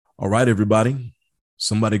All right, everybody.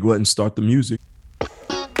 Somebody go ahead and start the music.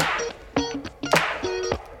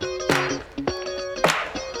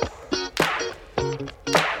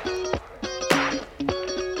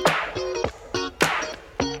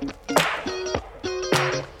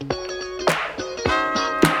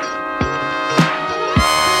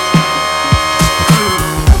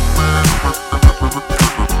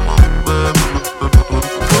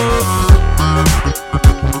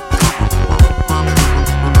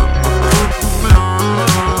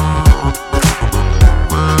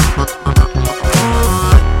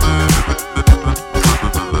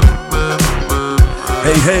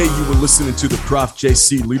 Hey, you were listening to the Prof.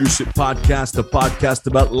 JC Leadership Podcast, a podcast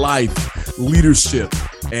about life, leadership,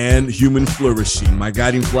 and human flourishing. My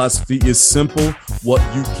guiding philosophy is simple. What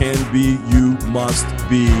you can be, you must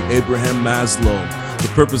be. Abraham Maslow. The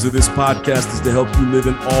purpose of this podcast is to help you live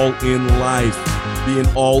an all-in life, be an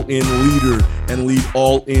all-in leader, and lead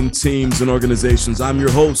all-in teams and organizations. I'm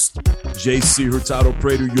your host, JC Hurtado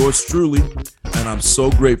Prater, yours truly, and I'm so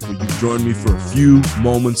grateful you joined me for a few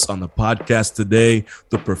moments on the podcast today.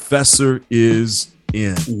 The professor is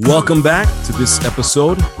in. Welcome back to this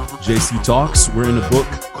episode, JC Talks. We're in a book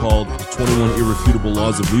called The 21 Irrefutable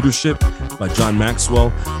Laws of Leadership by John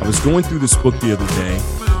Maxwell. I was going through this book the other day,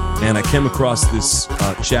 and I came across this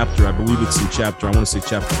chapter. I believe it's in chapter 3,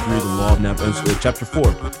 chapter 4,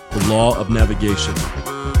 The Law of Navigation.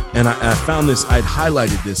 And I found this, I'd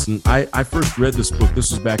highlighted this, and I first read this book.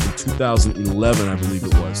 This was back in 2011, I believe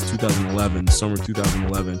it was, summer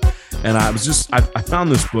 2011. And I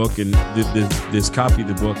found this book and this copy of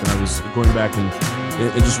the book, and I was going back and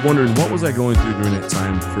just wondering, what was I going through during that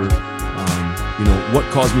time for, what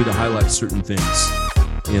caused me to highlight certain things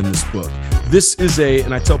in this book. This is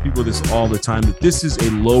and I tell people this all the time, that this is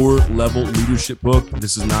a lower level leadership book.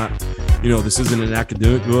 This is not, this isn't an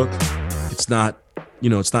academic book. It's not,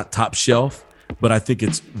 it's not top shelf, but I think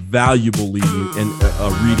it's valuable reading.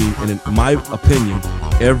 And in my opinion,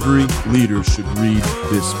 every leader should read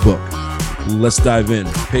this book. Let's dive in.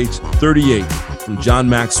 Page 38 from John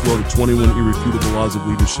Maxwell, The 21 Irrefutable Laws of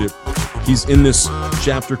Leadership. He's in this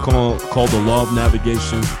chapter called The Law of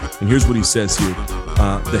Navigation. And here's what he says here.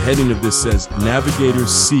 The heading of this says, navigators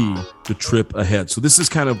see the trip ahead. So this is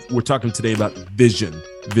we're talking today about vision.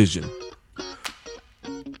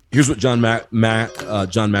 Here's what John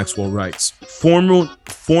Maxwell writes.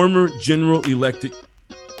 Former general electric.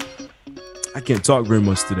 I can't talk very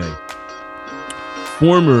much today.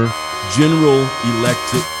 Former General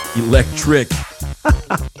Electric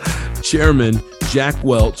Chairman Jack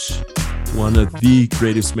Welch, one of the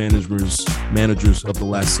greatest managers of the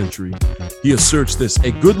last century. He asserts this: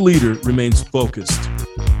 a good leader remains focused.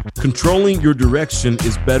 Controlling your direction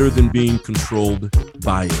is better than being controlled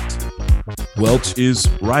by it. Welch is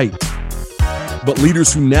right. But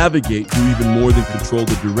leaders who navigate do even more than control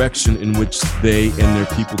the direction in which they and their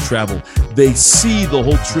people travel. They see the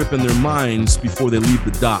whole trip in their minds before they leave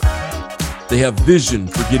the dock. They have vision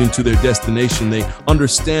for getting to their destination. They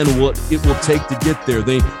understand what it will take to get there.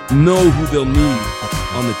 They know who they'll need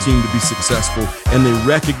on the team to be successful, and they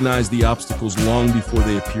recognize the obstacles long before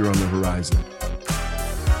they appear on the horizon.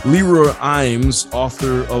 Leroy Eims,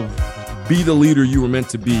 author of Be the Leader You Were Meant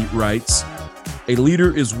to Be, writes, a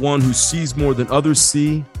leader is one who sees more than others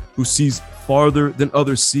see, who sees farther than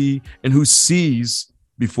others see, and who sees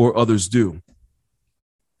before others do.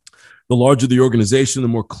 The larger the organization, the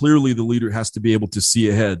more clearly the leader has to be able to see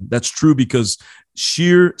ahead. That's true because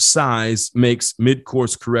sheer size makes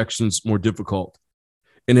mid-course corrections more difficult.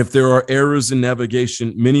 And if there are errors in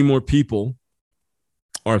navigation, many more people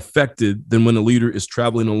are affected than when a leader is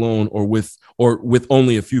traveling alone or with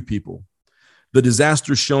only a few people. The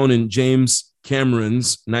disaster shown in James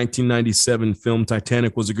Cameron's 1997 film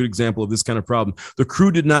Titanic was a good example of this kind of problem. The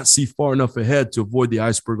crew did not see far enough ahead to avoid the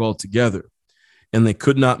iceberg altogether, and they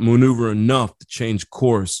could not maneuver enough to change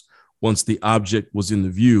course once the object was in the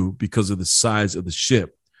view because of the size of the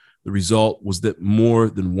ship. The result was that more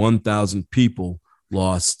than 1,000 people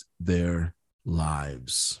lost their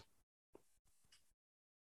lives.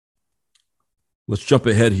 Let's jump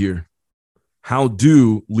ahead here. How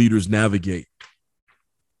do leaders navigate?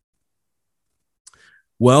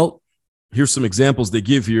 Well, here's some examples they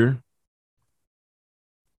give here.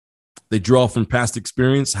 They draw from past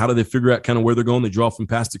experience. How do they figure out kind of where they're going? They draw from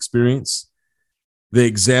past experience. They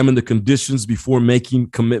examine the conditions before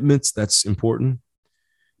making commitments. That's important.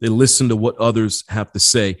 They listen to what others have to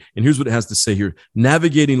say. And here's what it has to say here.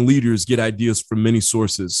 Navigating leaders get ideas from many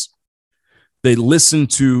sources. They listen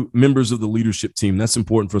to members of the leadership team. That's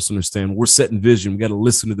important for us to understand. We're setting vision. We got to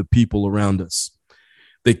listen to the people around us.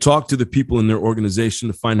 They talk to the people in their organization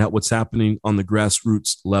to find out what's happening on the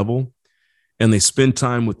grassroots level. And they spend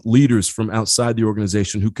time with leaders from outside the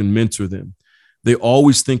organization who can mentor them. They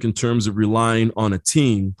always think in terms of relying on a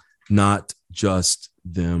team, not just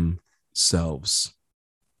themselves.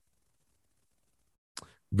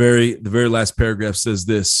 The very last paragraph says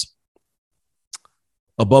this: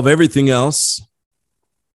 above everything else,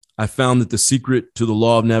 I found that the secret to the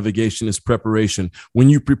law of navigation is preparation. When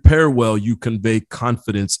you prepare well, you convey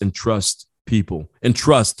confidence and trust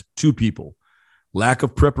to people. Lack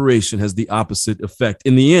of preparation has the opposite effect.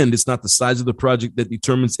 In the end, it's not the size of the project that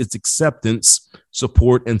determines its acceptance,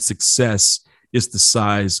 support, and success. It's the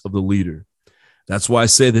size of the leader. That's why I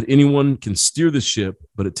say that anyone can steer the ship,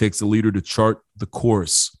 but it takes a leader to chart the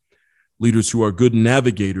course. Leaders who are good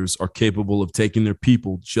navigators are capable of taking their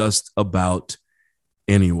people just about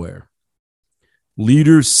anywhere.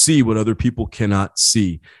 Leaders see what other people cannot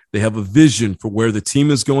see. They have a vision for where the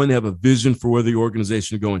team is going. They have a vision for where the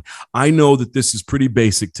organization is going. I know that this is pretty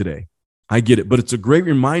basic today. I get it, but it's a great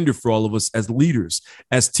reminder for all of us as leaders,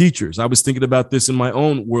 as teachers. I was thinking about this in my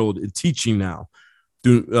own world in teaching now,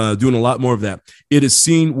 doing a lot more of that. It is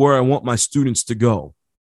seeing where I want my students to go,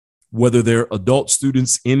 whether they're adult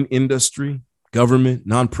students in industry, government,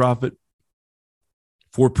 nonprofit,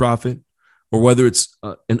 for-profit, or whether it's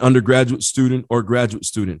an undergraduate student or a graduate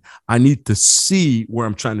student. I need to see where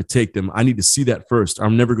I'm trying to take them. I need to see that first.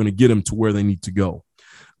 I'm never going to get them to where they need to go.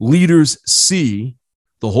 Leaders see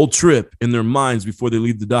the whole trip in their minds before they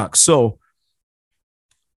leave the dock. So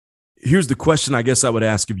here's the question I guess I would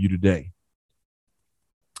ask of you today.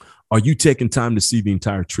 Are you taking time to see the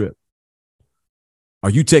entire trip? Are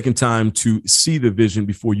you taking time to see the vision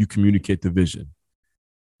before you communicate the vision?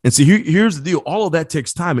 And see, here's the deal. All of that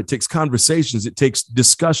takes time. It takes conversations. It takes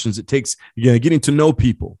discussions. It takes getting to know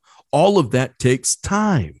people. All of that takes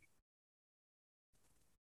time.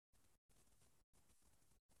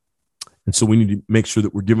 And so we need to make sure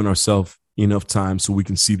that we're giving ourselves enough time so we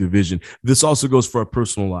can see the vision. This also goes for our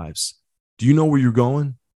personal lives. Do you know where you're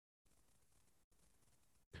going?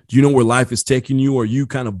 Do you know where life is taking you? Or are you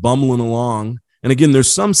kind of bumbling along? And again,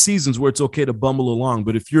 there's some seasons where it's okay to bumble along.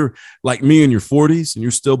 But if you're like me in your 40s and you're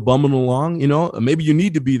still bumbling along, maybe you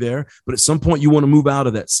need to be there. But at some point, you want to move out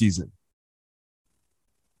of that season.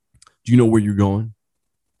 Do you know where you're going?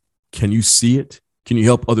 Can you see it? Can you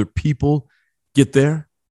help other people get there?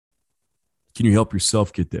 Can you help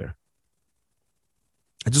yourself get there?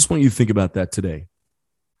 I just want you to think about that today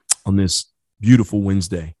on this beautiful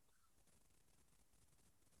Wednesday.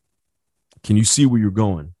 Can you see where you're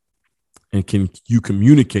going? And can you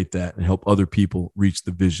communicate that and help other people reach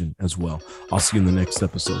the vision as well? I'll see you in the next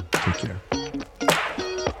episode. Take care.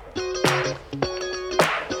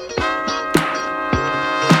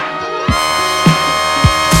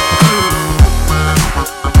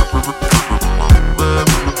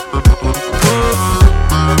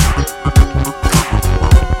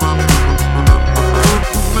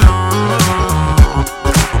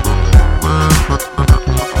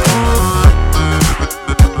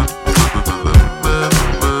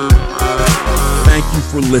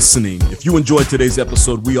 Listening. If you enjoyed today's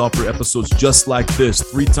episode, we offer episodes just like this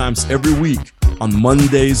 3 times every week on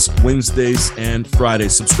Mondays, Wednesdays, and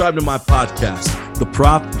Fridays. Subscribe to my podcast, the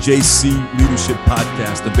Prof JC Leadership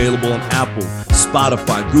Podcast, available on Apple,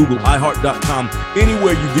 Spotify, Google, iHeart.com,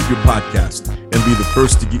 anywhere you get your podcast, and be the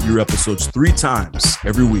first to get your episodes 3 times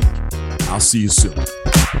every week. I'll see you soon.